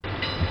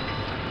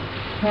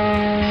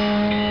Listeners,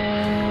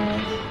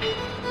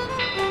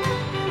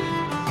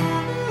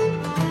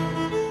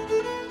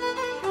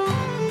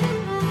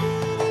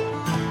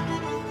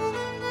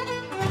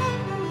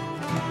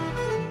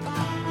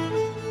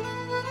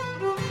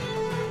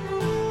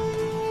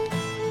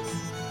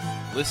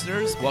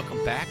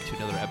 welcome back to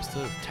another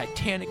episode of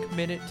Titanic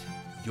Minute,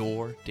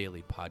 your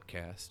daily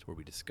podcast where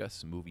we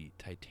discuss the movie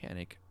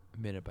Titanic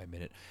minute by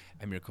minute.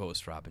 I'm your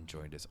co-host Robin,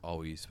 joined as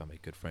always by my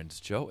good friends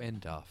Joe and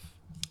Duff.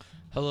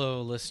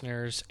 Hello,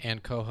 listeners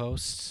and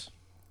co-hosts.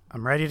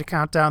 I'm ready to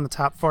count down the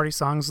top 40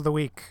 songs of the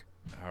week.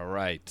 All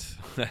right.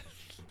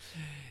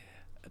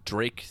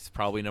 Drake is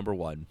probably number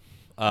one.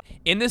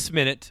 In this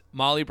minute,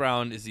 Molly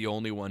Brown is the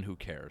only one who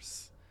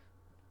cares.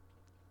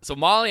 So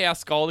Molly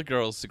asks all the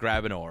girls to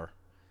grab an oar.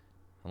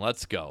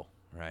 Let's go,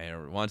 right?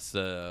 Or wants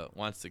to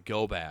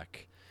go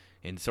back,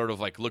 and sort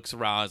of like looks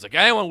around. Is like,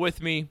 anyone with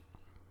me?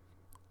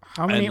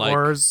 How many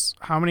oars?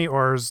 How many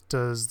oars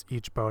does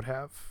each boat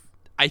have?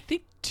 I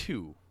think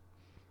 2.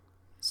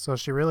 So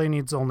she really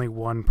needs only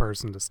one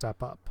person to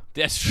step up.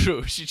 That's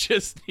true. She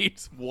just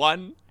needs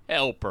one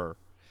helper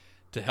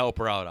to help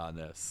her out on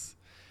this.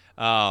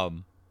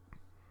 And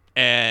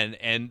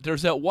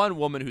there's that one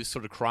woman who's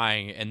sort of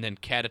crying, and then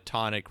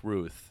catatonic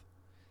Ruth.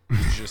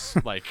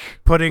 Just like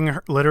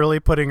literally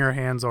putting her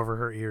hands over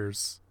her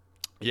ears.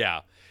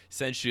 Yeah,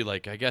 essentially,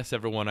 like, I guess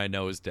everyone I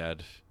know is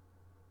dead,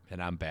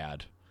 and I'm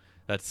bad.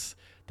 That's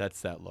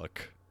that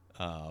look.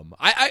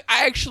 I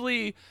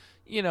actually,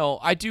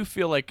 I do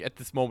feel like at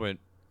this moment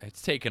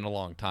it's taken a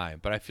long time,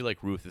 but I feel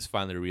like Ruth has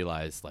finally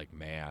realized, like,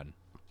 man,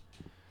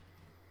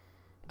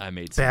 I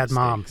made some bad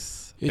mom.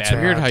 mistakes. It's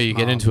weird how you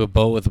get into a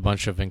boat with a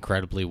bunch of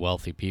incredibly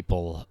wealthy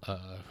people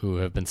who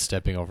have been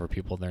stepping over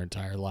people their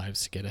entire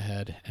lives to get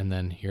ahead, and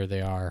then here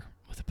they are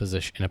with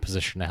in a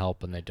position to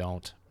help, and they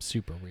don't.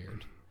 Super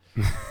weird.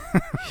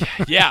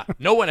 Yeah,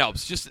 no one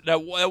helps. Just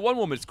that one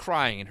woman's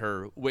crying in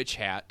her witch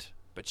hat,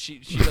 but she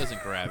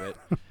doesn't grab it.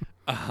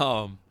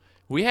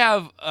 We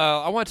have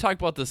I want to talk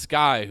about this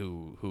guy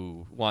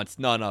who wants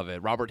none of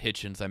it. Robert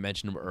Hitchens, I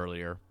mentioned him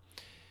earlier.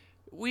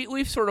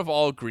 We've sort of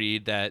all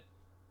agreed that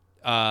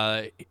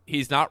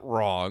he's not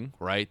wrong,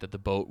 right? That the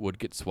boat would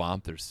get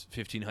swamped. There's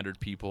 1,500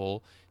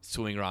 people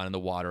swimming around in the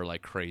water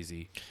like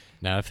crazy.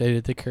 Now, if they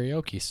did the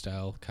karaoke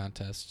style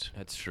contest,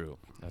 that's true.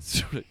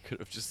 They could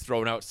have just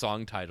thrown out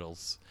song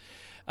titles.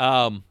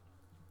 Fun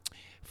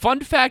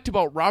fact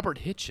about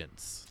Robert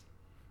Hitchens: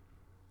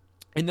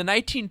 in the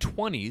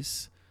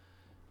 1920s,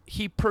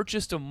 he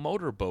purchased a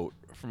motorboat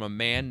from a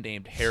man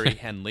named Harry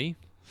Henley.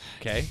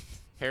 Okay,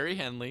 Harry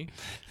Henley.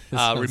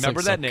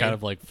 Remember that name? Kind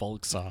of like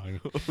folk song.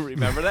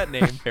 Remember that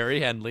name,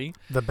 Harry Henley.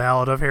 The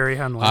Ballad of Harry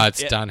Henley.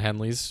 It's Don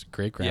Henley's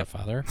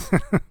great-grandfather.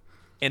 Yep.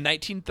 In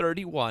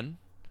 1931,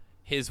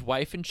 his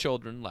wife and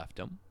children left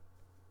him.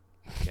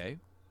 Okay.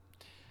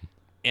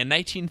 In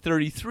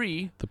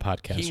 1933, the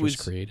podcast was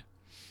created.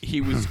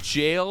 He was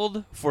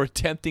jailed for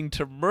attempting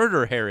to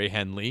murder Harry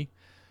Henley,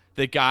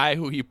 the guy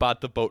who he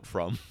bought the boat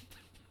from.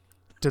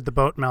 Did the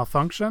boat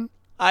malfunction?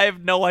 I have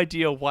no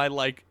idea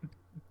why,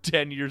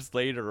 10 years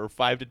later or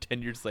 5 to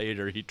 10 years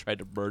later, he tried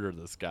to murder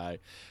this guy,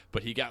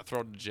 but he got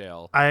thrown to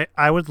jail.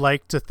 I would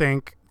like to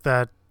think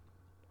that,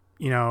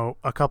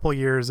 a couple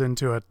years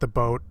into it, the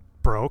boat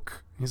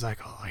broke. He's like,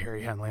 oh,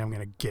 Harry Henley, I'm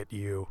going to get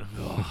you.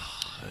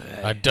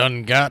 I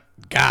done got.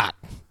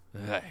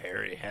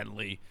 Harry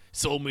Henley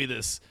sold me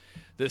this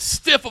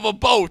stiff of a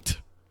boat.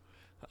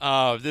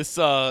 This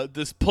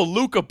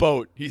Palooka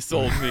boat he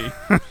sold me.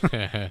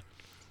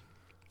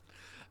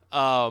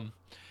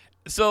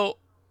 So,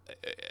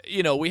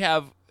 we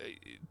have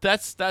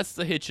that's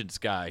the Hitchens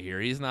guy here.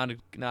 He's not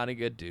a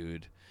good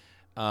dude,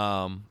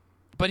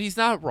 but he's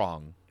not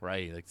wrong,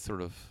 right? Like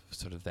sort of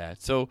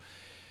that. So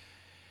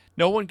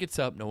no one gets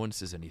up, no one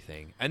says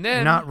anything, and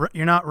then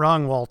you're not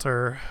wrong,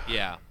 Walter.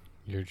 Yeah,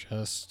 you're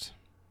just.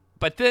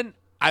 But then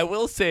I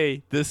will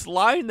say this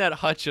line that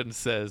Hutchins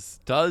says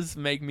does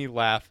make me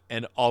laugh,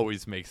 and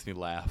always makes me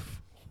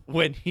laugh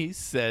when he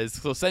says.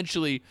 So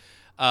essentially,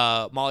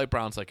 Molly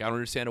Brown's like, I don't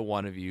understand a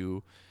one of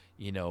you.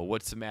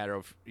 What's the matter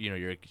of,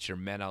 your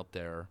men out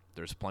there?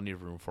 There's plenty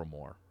of room for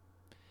more.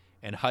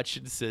 And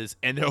Hutchins says,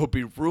 and there'll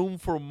be room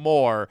for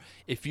more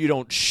if you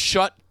don't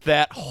shut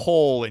that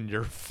hole in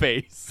your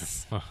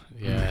face.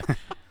 Yeah.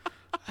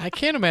 I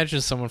can't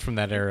imagine someone from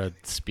that era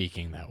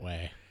speaking that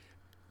way.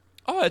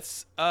 Oh,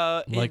 it's,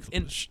 I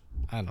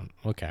don't,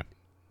 okay.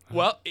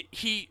 Well,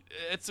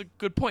 it's a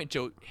good point,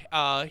 Joe.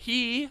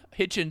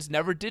 Hitchens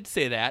never did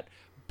say that,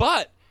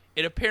 but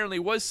it apparently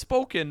was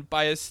spoken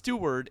by a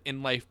steward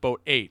in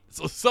Lifeboat 8.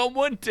 So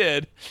someone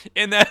did,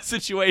 in that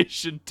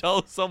situation,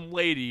 tell some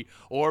lady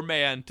or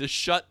man to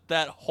shut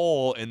that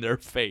hole in their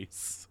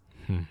face.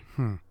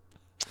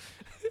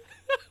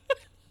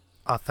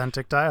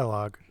 Authentic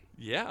dialogue.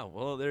 Yeah,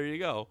 well, there you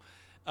go.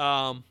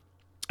 And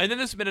then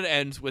this minute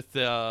ends with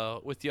the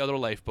other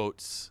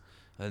lifeboats,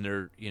 and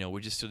they're we're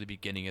just to the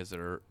beginning as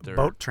they're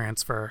boat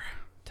transfer.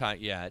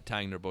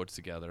 Tying their boats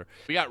together.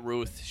 We got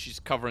Ruth. She's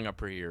covering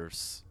up her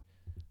ears.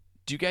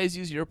 Do you guys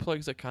use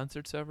earplugs at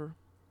concerts ever?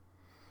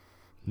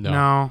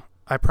 No.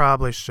 I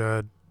probably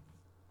should.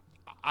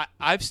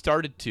 I've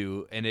started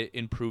to, and it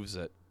improves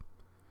it.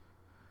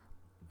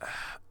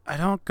 I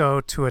don't go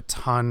to a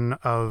ton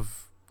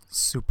of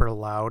super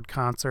loud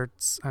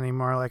concerts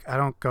anymore. Like, I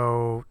don't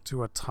go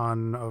to a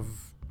ton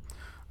of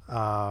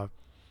I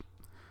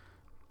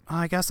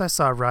guess I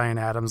saw Ryan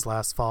Adams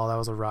last fall. That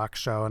was a rock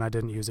show, and I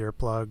didn't use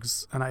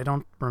earplugs, and I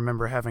don't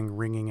remember having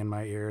ringing in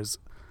my ears.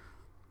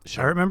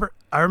 Sure. I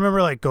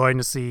remember like going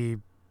to see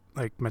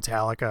like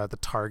Metallica at the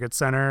Target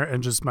Center,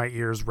 and just my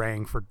ears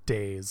rang for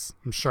days.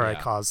 I'm sure I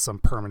Yeah. caused some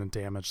permanent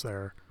damage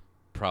there.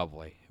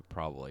 Probably.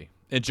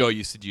 And Joe,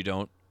 you said you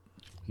don't?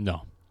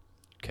 No.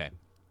 Okay.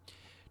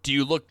 Do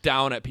you look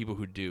down at people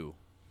who do?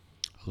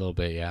 A little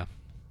bit, yeah.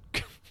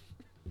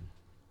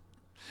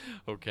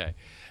 Okay.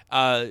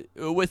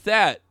 With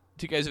that,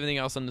 do you guys have anything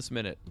else on this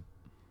minute?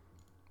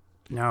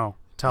 No.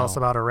 Tell us No.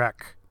 about a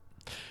wreck.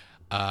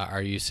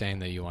 Are you saying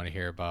that you want to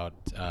hear about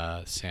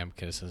Sam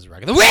Kinnison's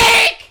Wreck of the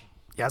Week?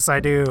 Yes, I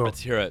do. Let's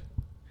hear it.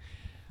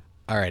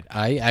 All right.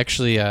 I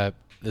actually,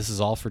 this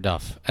is all for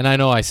Duff. And I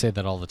know I say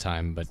that all the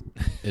time, but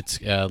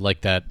it's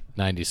like that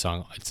 90s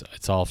song,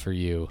 It's All For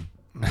You.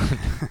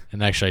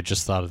 And actually, I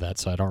just thought of that,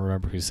 so I don't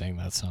remember who sang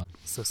that song.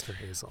 Sister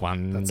Hazel. That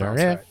Wonder sounds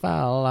if right.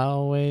 I'll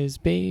always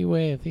be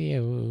with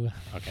you.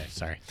 Okay,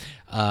 sorry.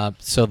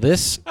 So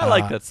this... I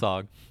like that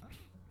song.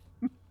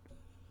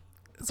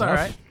 It's all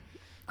right.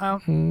 I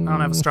don't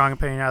have a strong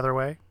opinion either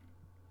way.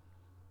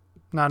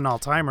 Not an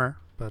all-timer,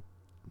 but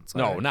it's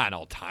all No, right. not an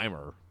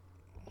all-timer.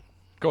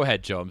 Go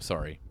ahead, Joe. I'm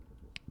sorry.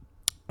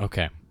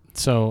 Okay.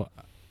 So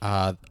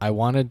I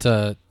wanted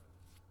to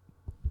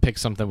pick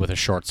something with a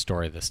short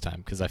story this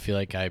time because I feel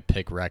like I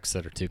pick wrecks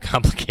that are too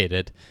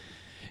complicated.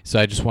 So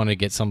I just wanted to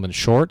get something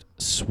short,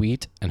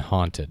 sweet, and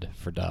haunted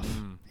for Duff.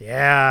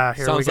 Yeah,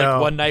 here we Sounds go.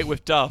 like One Night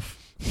with Duff.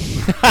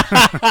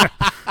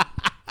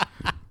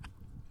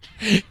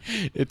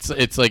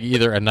 It's like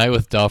either a Night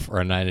with Duff or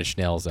a Nine Inch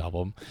Nails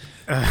album.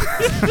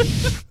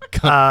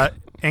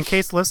 In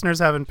case listeners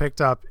haven't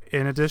picked up,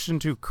 in addition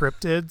to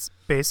cryptids,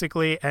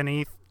 basically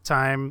any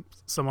time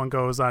someone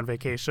goes on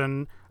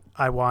vacation,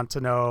 I want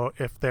to know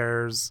if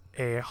there's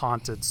a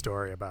haunted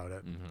story about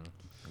it.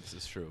 This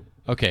is true.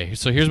 Okay,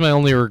 so here's my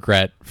only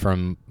regret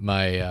from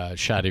my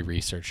shoddy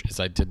research is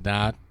I did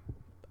not,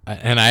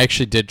 and I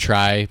actually did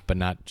try, but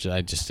not.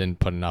 I just didn't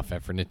put enough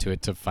effort into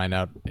it to find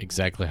out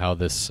exactly how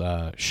this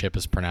ship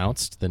is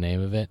pronounced, the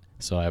name of it.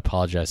 So I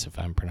apologize if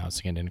I'm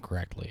pronouncing it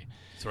incorrectly.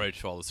 Sorry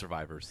to all the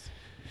survivors.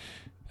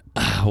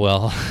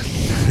 Well,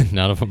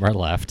 none of them are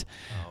left.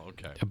 Oh,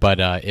 okay. But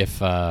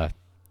if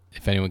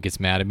anyone gets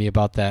mad at me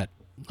about that,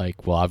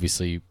 like, well,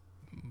 obviously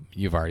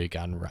you've already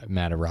gotten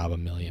mad at Rob a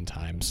million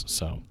times,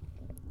 so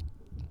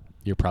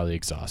you're probably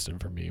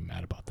exhausted from being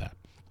mad about that.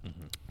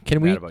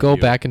 Can we Mad about go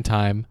you. back in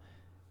time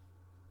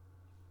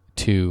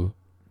to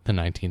the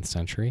 19th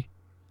century?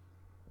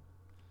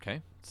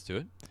 Okay, let's do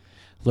it.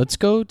 Let's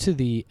go to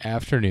the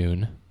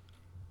afternoon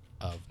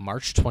of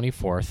March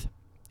 24th,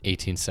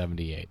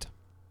 1878.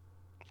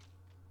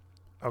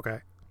 Okay.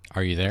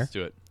 Are you there? Let's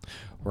do it.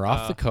 We're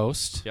off the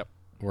coast. Yep.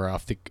 We're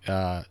off the.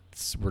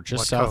 We're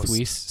just What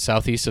coast?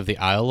 southeast of the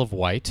Isle of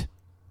Wight.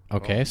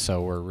 Okay,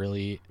 so we're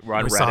really. We're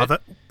on We Reddit.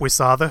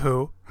 saw the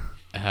Who.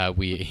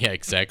 Yeah,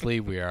 exactly.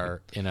 We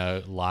are in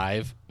a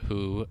live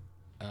Who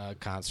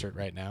concert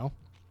right now,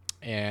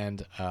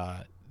 and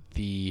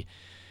the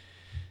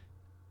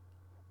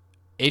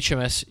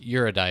HMS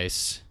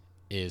Eurydice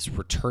is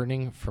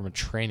returning from a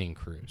training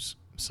cruise.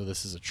 So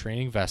this is a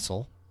training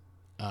vessel.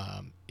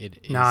 It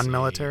is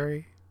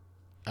Non-military.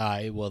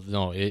 well,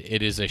 no,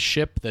 it is a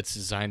ship that's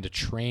designed to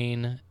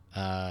train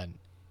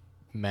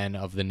men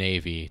of the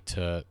Navy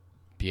to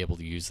be able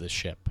to use this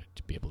ship,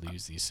 to be able to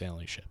use these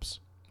sailing ships.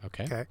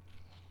 Okay? Okay.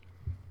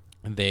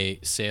 And they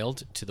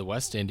sailed to the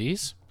West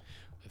Indies,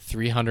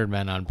 300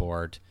 men on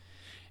board,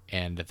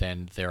 and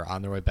then they're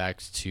on their way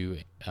back to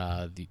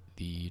the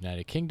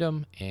United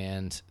Kingdom,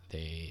 and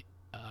they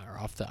are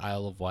off the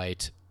Isle of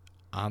Wight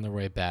on their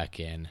way back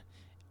in,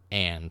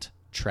 and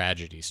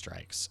tragedy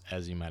strikes,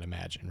 as you might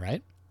imagine,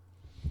 right?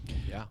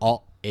 Yeah.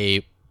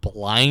 A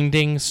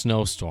blinding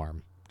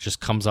snowstorm just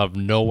comes out of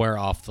nowhere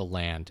off the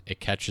land. It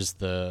catches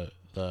the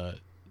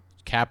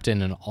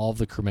captain and all of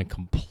the crewmen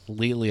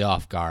completely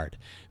off guard.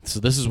 So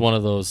this is one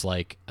of those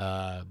like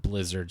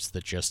blizzards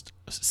that just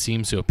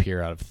seems to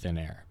appear out of thin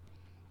air.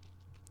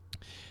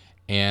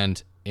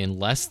 And in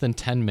less than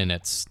 10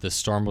 minutes, the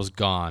storm was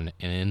gone,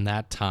 and in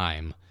that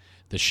time,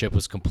 the ship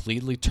was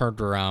completely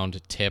turned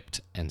around,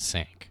 tipped, and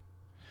sank.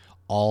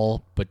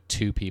 All but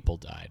 2 people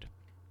died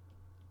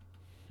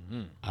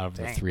out of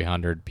the Dang.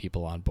 300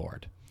 people on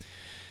board.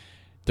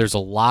 There's a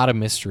lot of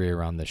mystery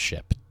around this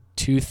ship.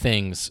 2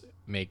 things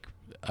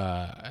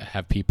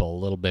have people a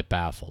little bit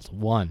baffled.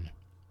 One,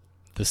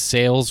 the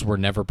sails were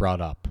never brought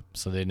up,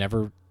 so they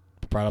never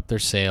brought up their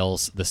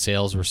sails. The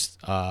sails were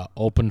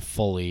open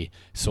fully,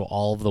 so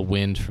all of the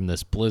wind from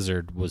this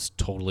blizzard was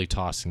totally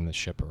tossing the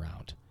ship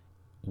around.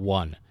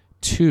 1.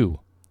 2,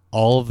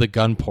 all of the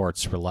gun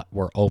ports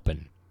were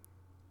open.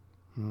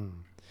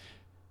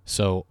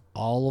 So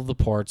all of the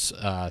ports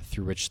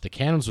through which the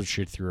cannons would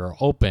shoot through are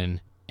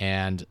open,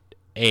 And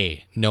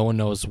A, no one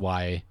knows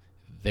why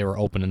they were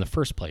open in the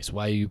first place.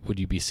 Why would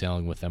you be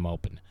sailing with them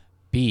open?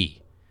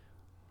 B,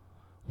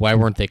 why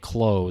weren't they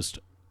closed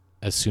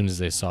as soon as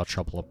they saw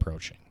trouble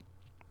approaching?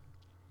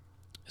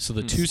 So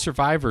the two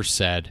survivors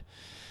said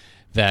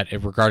that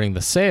regarding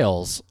the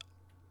sails,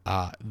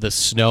 the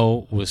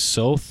snow was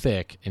so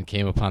thick and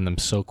came upon them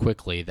so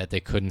quickly that they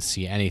couldn't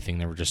see anything.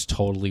 They were just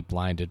totally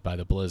blinded by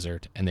the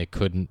blizzard, and they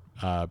couldn't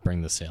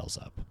bring the sails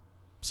up.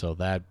 So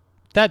that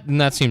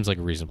seems like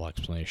a reasonable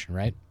explanation,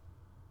 right?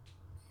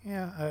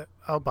 Yeah,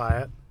 I'll buy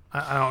it.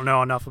 I don't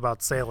know enough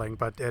about sailing,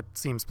 but it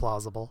seems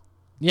plausible.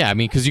 Yeah, I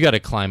mean, because you got to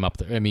climb up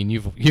there. I mean,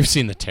 you've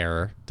seen the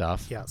Terror,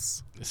 Duff.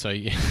 Yes. So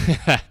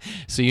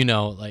so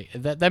like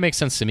that makes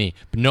sense to me.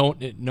 But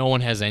no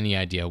one has any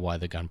idea why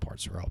the gun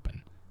ports are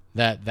open.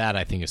 That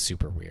I think is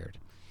super weird.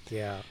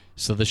 Yeah.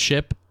 So the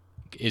ship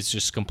is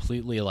just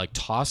completely like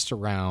tossed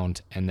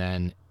around and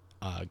then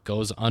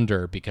goes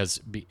under because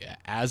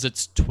as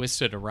it's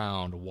twisted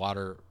around,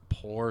 water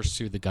pours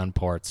through the gun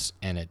ports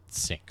and it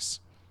sinks.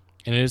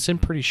 And it is in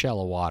pretty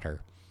shallow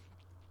water.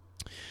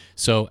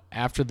 So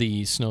after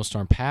the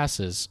snowstorm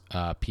passes,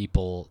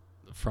 people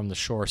from the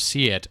shore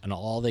see it, and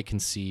all they can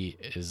see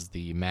is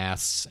the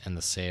masts and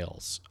the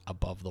sails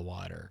above the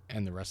water,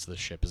 and the rest of the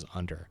ship is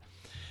under.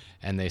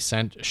 And they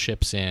sent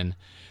ships in,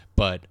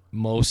 but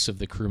most of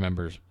the crew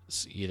members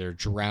either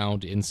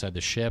drowned inside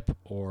the ship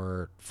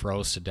or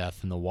froze to death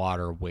in the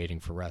water waiting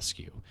for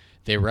rescue.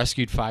 They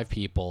rescued 5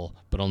 people,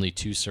 but only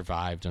 2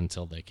 survived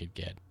until they could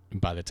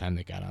by the time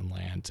they got on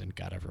land and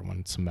got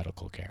everyone some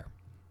medical care.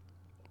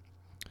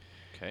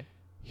 Okay.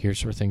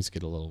 Here's where things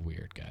get a little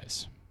weird,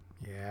 guys.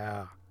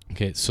 Yeah.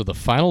 Okay, so the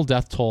final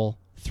death toll,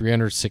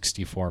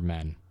 364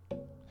 men.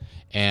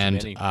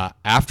 And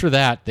after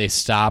that, they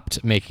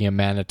stopped making it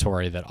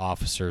mandatory that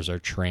officers are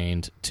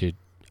trained to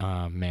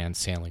man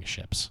sailing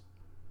ships.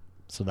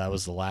 So that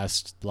was the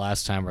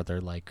last time where they're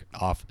like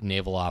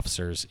naval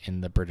officers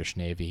in the British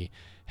Navy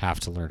have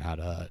to learn how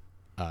to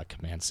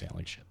command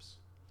sailing ships.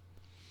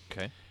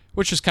 Okay.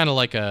 Which is kind of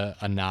like a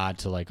nod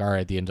to like, all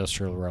right, the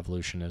Industrial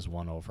Revolution is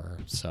won over,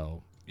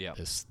 so yeah,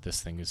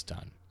 this thing is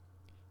done.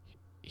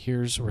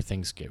 Here's where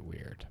things get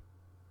weird.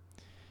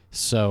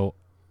 So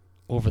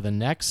over the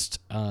next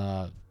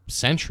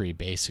century,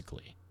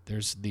 basically,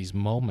 there's these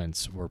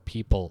moments where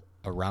people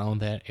around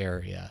that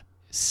area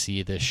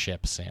see this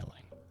ship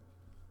sailing.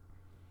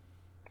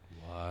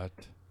 What?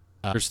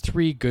 There's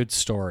 3 good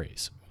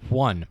stories.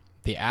 1,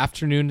 the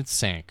afternoon it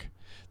sank,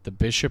 the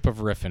Bishop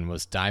of Riffin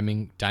was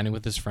dining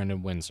with his friend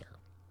in Windsor.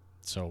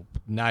 So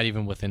not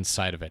even within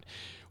sight of it.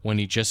 When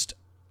he just,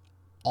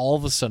 all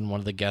of a sudden, one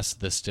of the guests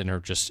at this dinner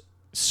just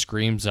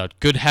screams out,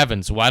 "Good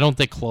heavens, why don't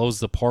they close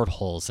the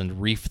portholes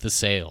and reef the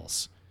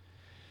sails?"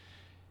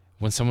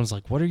 When someone's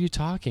like, "What are you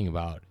talking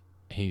about?"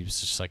 He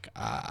was just like,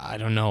 I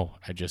don't know.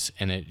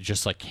 And it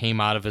just like came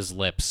out of his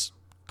lips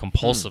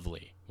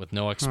compulsively with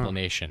no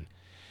explanation.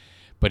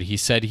 But he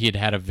said he had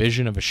had a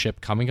vision of a ship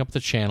coming up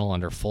the channel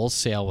under full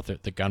sail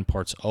with the gun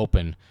ports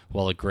open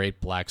while a great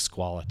black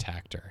squall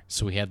attacked her.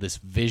 So he had this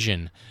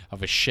vision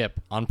of a ship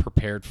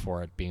unprepared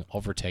for it being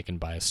overtaken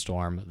by a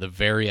storm the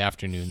very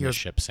afternoon the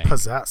ship sank.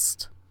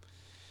 Possessed.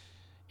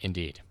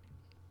 Indeed.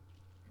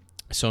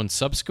 So in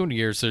subsequent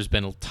years, there's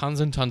been tons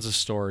and tons of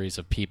stories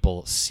of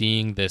people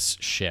seeing this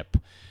ship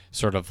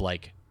sort of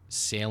like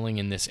sailing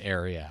in this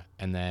area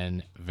and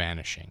then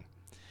vanishing.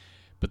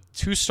 But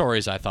 2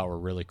 stories I thought were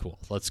really cool.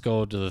 Let's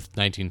go to the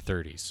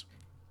 1930s.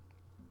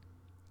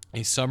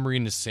 A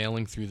submarine is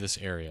sailing through this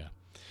area,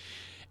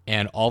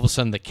 and all of a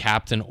sudden the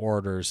captain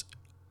orders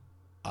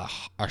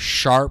a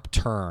sharp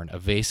turn,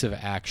 evasive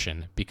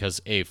action,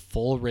 because a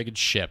full-rigged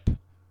ship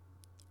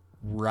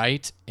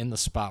right in the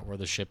spot where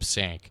the ship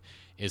sank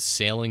is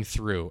sailing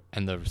through,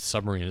 and the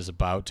submarine is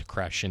about to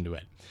crash into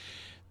it.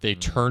 They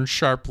turn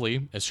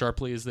sharply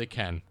as they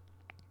can,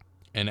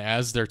 and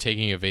as they're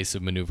taking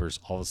evasive maneuvers,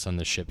 all of a sudden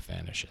the ship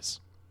vanishes.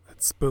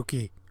 That's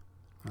spooky.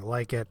 I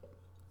like it.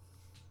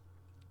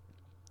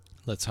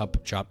 Let's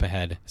jump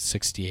ahead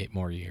 68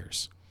 more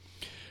years.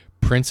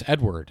 Prince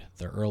Edward,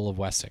 the Earl of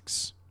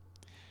Wessex.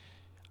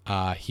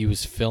 He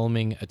was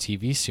filming a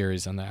TV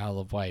series on the Isle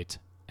of Wight,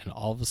 and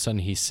all of a sudden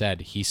he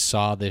said he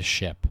saw this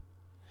ship.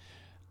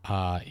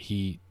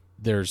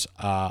 There's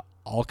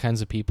all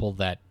kinds of people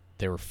that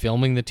they were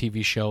filming the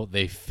TV show.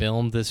 They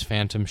filmed this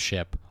phantom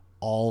ship.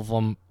 All of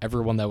them,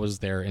 everyone that was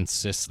there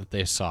insists that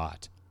they saw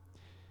it.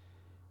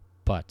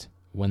 But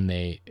when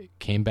they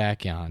came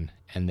back on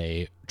and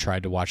they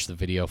tried to watch the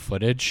video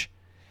footage,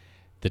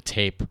 the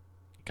tape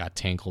got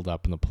tangled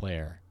up in the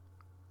player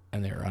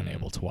and they were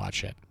unable to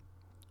watch it.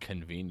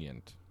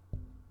 Convenient.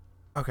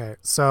 Okay,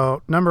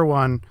 so number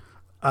 1,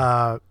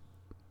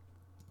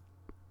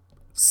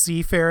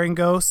 seafaring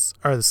ghosts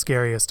are the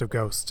scariest of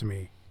ghosts to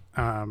me.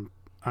 I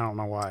don't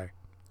know why.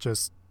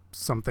 Just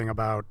something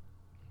about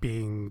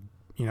being,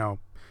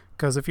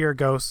 because if you're a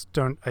ghost,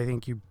 I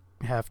think you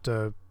have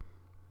to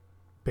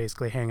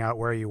basically hang out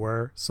where you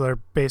were. So they're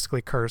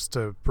basically cursed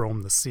to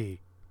roam the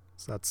sea.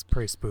 So that's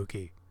pretty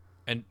spooky.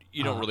 And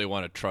you don't really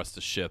want to trust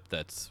a ship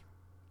that's,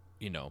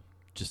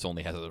 just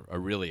only has a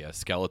really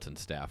skeleton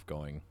staff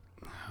going.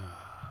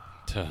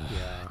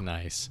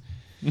 Nice.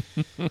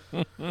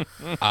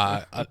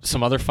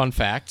 Some other fun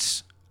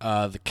facts.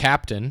 The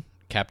Captain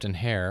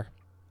Hare,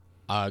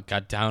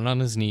 got down on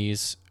his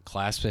knees,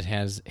 clasped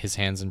his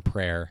hands in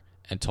prayer,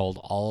 and told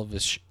all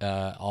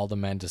the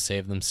men to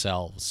save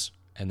themselves.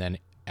 And then,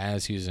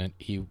 as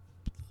he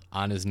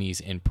on his knees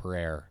in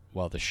prayer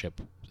while the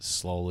ship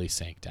slowly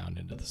sank down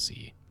into the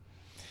sea.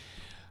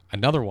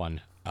 Another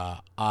one,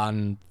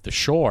 on the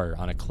shore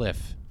on a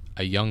cliff,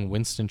 a young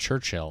Winston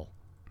Churchill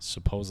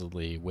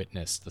supposedly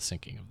witnessed the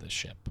sinking of this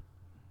ship.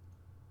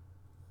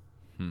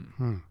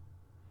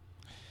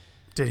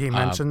 Did he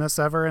mention this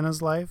ever in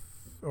his life,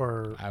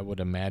 or? I would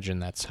imagine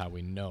that's how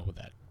we know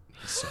that.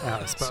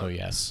 So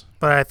yes.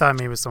 But I thought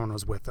maybe someone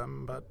was with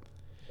him. But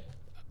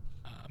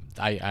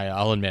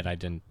I'll admit I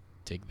didn't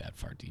dig that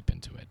far deep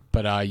into it.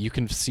 But you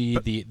can see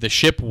the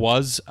ship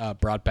was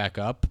brought back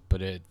up,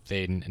 but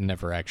they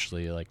never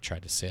actually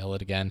tried to sail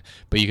it again.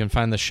 But you can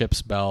find the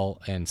ship's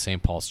bell in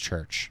St. Paul's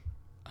Church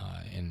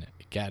in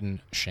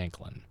Gatton,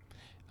 Shanklin.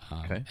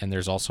 Okay. And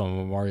there's also a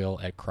memorial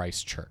at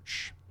Christ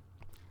Church.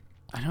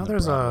 I know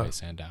there's Broadway,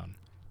 Sandown.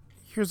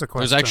 Here's a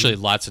question. There's actually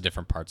lots of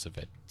different parts of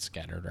it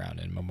scattered around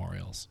in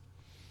memorials.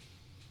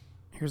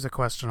 Here's a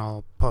question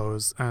I'll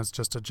pose, and it's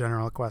just a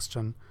general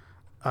question.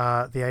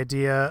 The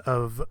idea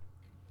of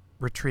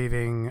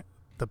retrieving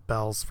the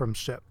bells from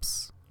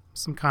ships.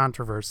 Some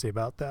controversy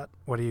about that.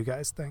 What do you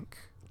guys think?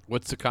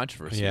 What's the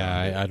controversy?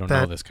 Yeah, I don't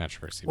know this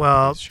controversy.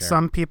 Well,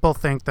 some people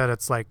think that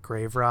it's like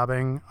grave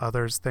robbing.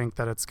 Others think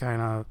that it's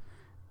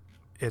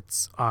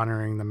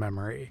honoring the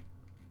memory.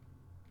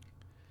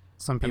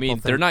 Some people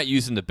they're not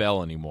using the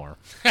bell anymore.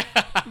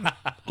 I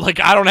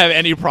don't have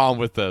any problem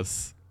with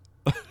this.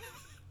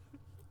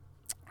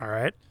 All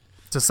right.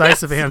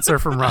 Decisive answer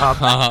from Rob.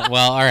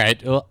 Well, all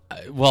right.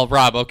 Well,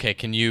 Rob, okay,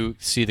 can you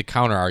see the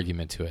counter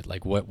argument to it?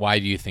 Why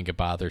do you think it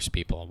bothers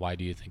people, and why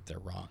do you think they're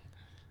wrong?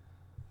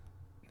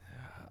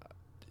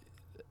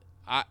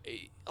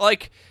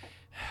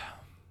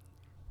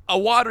 A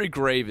watery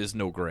grave is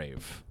no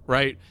grave,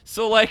 right?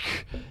 So,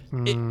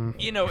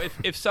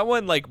 if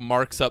someone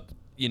marks up,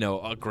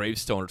 a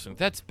gravestone or something,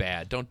 that's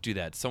bad. Don't do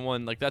that.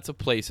 Someone that's a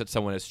place that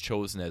someone has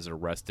chosen as a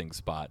resting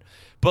spot.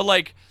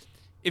 But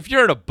if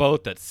you're in a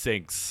boat that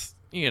sinks,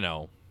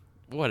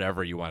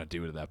 whatever you want to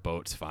do to that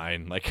boat's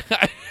fine.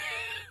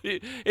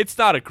 It's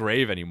not a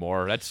grave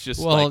anymore. That's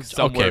just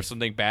somewhere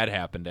something bad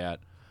happened at.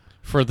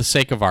 For the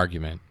sake of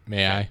argument,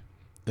 may I?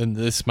 And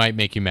this might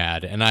make you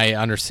mad, and I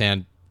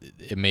understand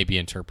it may be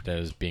interpreted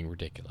as being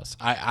ridiculous.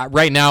 I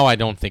right now I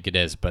don't think it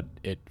is, but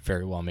it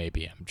very well may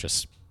be.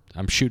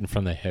 I'm shooting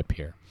from the hip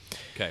here.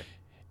 Okay.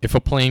 If a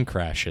plane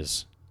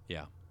crashes,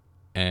 yeah,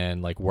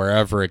 and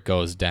wherever it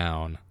goes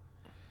down,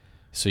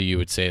 so you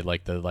would say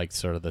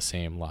sort of the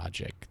same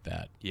logic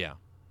that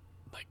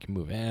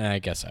move. I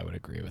guess I would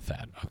agree with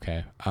that.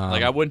 Okay.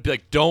 I wouldn't be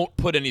don't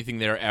put anything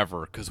there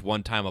ever, because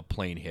one time a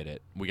plane hit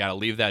it. We got to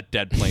leave that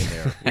dead plane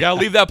there. We got to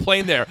leave that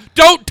plane there.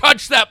 Don't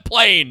touch that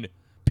plane.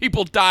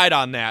 People died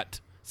on that.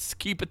 Just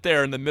keep it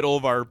there in the middle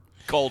of our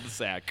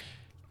cul-de-sac.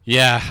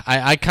 Yeah,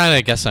 I kind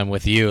of guess I'm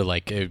with you.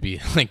 It would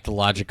be the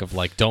logic of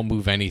don't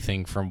move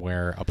anything from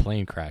where a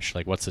plane crashed.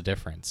 What's the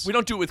difference? We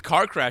don't do it with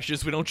car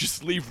crashes. We don't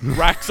just leave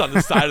wrecks on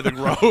the side of the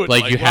road.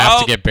 You have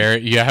to get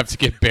buried. You have to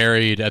get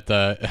buried at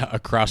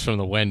across from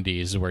the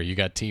Wendy's where you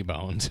got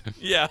T-boned.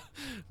 Yeah,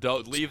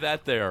 don't leave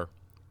that there.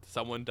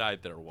 Someone died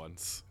there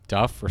once.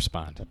 Duff,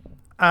 respond.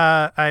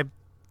 I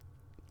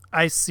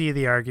see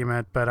the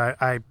argument, but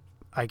I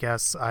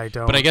guess I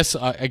don't. But I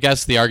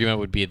guess the argument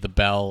would be the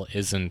bell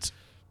isn't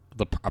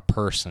a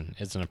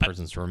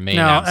person's remains.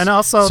 No, and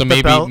also so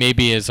the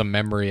maybe as a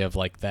memory of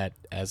that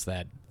as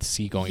that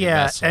seagoing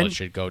vessel, it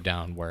should go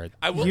down where.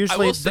 I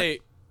will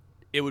say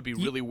it would be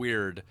really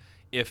weird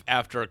if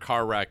after a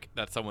car wreck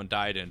that someone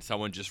died in,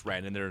 someone just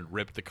ran in there and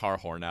ripped the car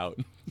horn out.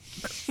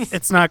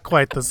 It's not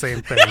quite the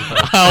same thing.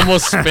 I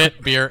almost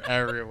spit beer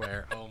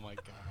everywhere. Oh my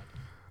god,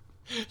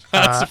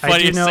 that's the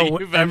funniest thing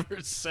you've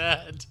ever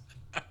said.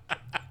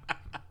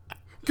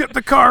 Get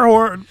the car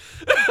horn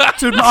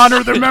to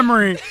honor their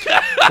memory.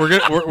 We're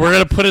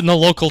gonna put it in the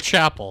local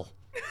chapel.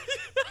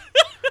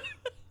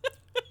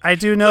 I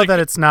do know that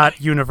it's not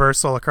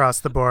universal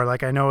across the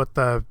board. I know with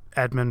the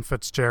Edmund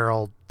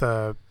Fitzgerald,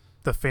 the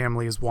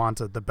families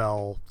wanted the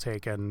bell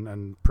taken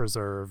and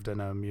preserved in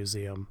a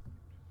museum.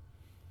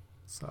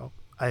 So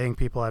I think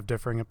people have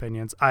differing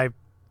opinions. I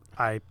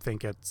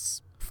think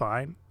it's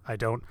fine. I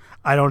don't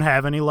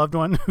have any loved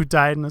one who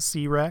died in a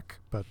sea wreck,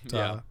 but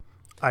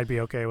I'd be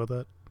okay with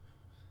it.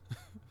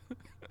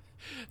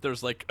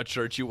 There's a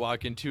church you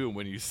walk into, and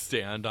when you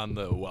stand on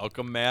the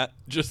welcome mat,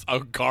 just a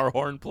car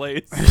horn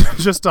plays.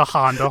 Just a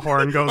Honda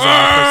horn goes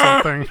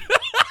off or something.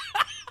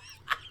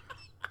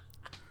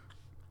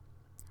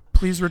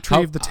 Please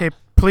retrieve the tape.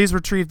 Please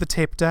retrieve the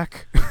tape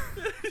deck.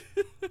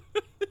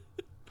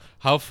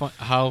 How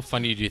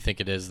funny do you think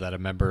it is that a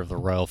member of the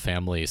royal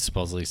family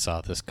supposedly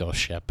saw this ghost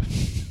ship?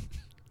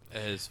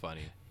 It is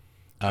funny.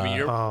 I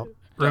mean,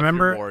 you're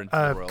Remember, more into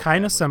the royal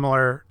kind family. of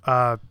similar.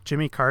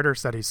 Jimmy Carter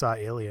said he saw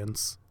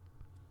aliens.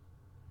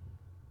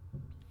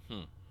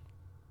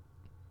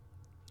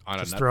 On a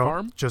Just nut throw,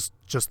 farm? just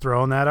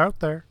throwing that out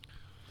there.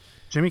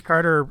 Jimmy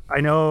Carter, I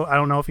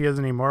don't know if he is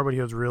anymore, but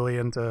he was really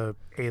into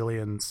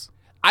aliens.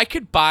 I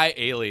could buy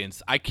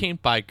aliens. I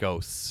can't buy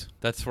ghosts.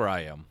 That's where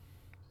I am.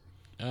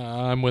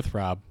 I'm with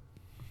Rob.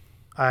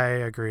 I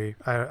agree.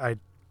 I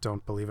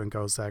don't believe in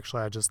ghosts,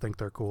 actually. I just think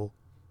they're cool.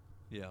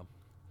 Yeah.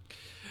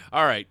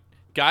 All right.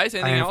 Guys,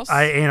 anything else?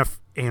 I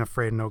ain't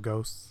afraid of no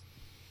ghosts.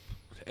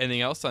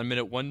 Anything else on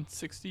minute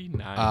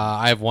 169?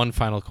 I have one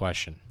final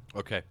question.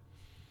 Okay.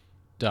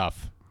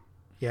 Duff,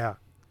 Yeah.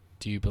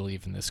 do you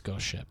believe in this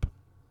ghost ship?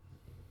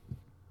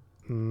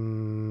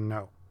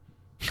 No.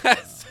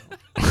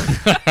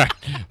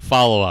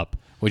 Follow up.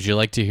 Would you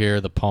like to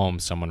hear the poem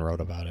someone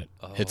wrote about it?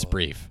 It's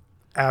brief.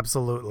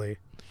 Absolutely.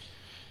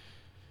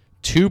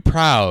 Too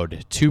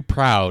proud,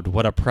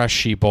 what a press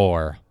she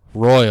bore,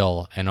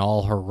 royal and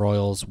all her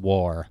royals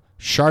wore,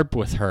 sharp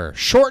with her,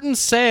 shortened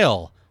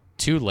sail,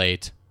 too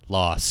late,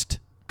 lost,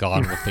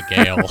 gone with the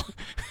gale.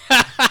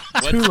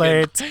 Too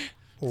late.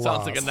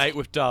 Sounds like a Lost. night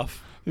with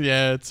Duff.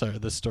 Yeah, it's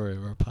the story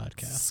of our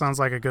podcast. Sounds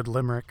like a good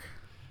limerick.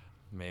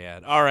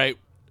 Man. All right.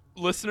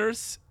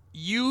 Listeners,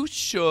 you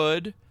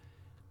should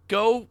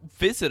go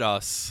visit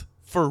us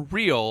for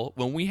real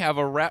when we have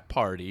a rap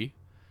party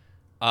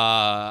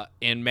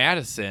in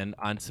Madison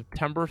on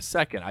September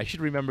 2nd. I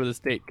should remember this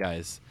date,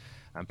 guys.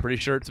 I'm pretty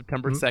sure it's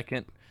September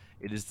 2nd.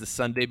 It is the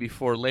Sunday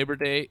before Labor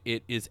Day.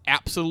 It is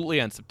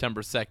absolutely on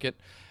September 2nd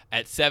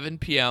at 7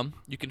 p.m.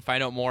 You can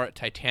find out more at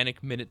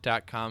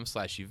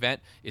titanicminute.com/event.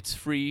 It's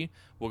free.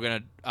 We're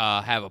going to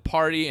have a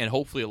party and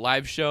hopefully a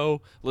live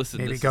show. Listen,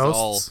 Maybe this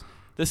ghosts.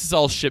 is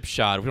all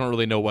shipshod. We don't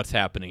really know what's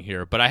happening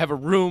here. But I have a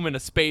room and a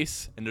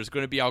space, and there's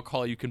going to be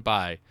alcohol you can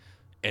buy,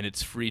 and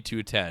it's free to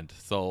attend.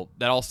 So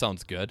that all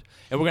sounds good.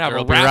 And we're going to have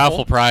There'll a be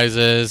raffle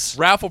prizes.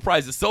 Raffle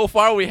prizes. So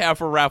far, we have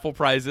for raffle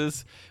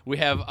prizes, we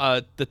have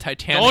the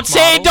Titanic Don't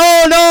say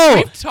model. no.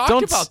 We've talked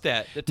Don't about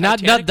that. The Not.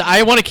 Titanic-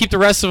 I want to keep the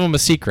rest of them a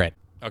secret.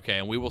 Okay,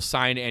 and we will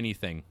sign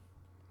anything.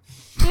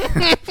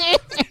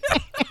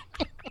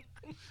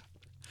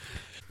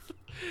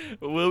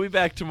 We'll be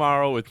back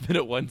tomorrow with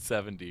Minute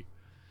 170.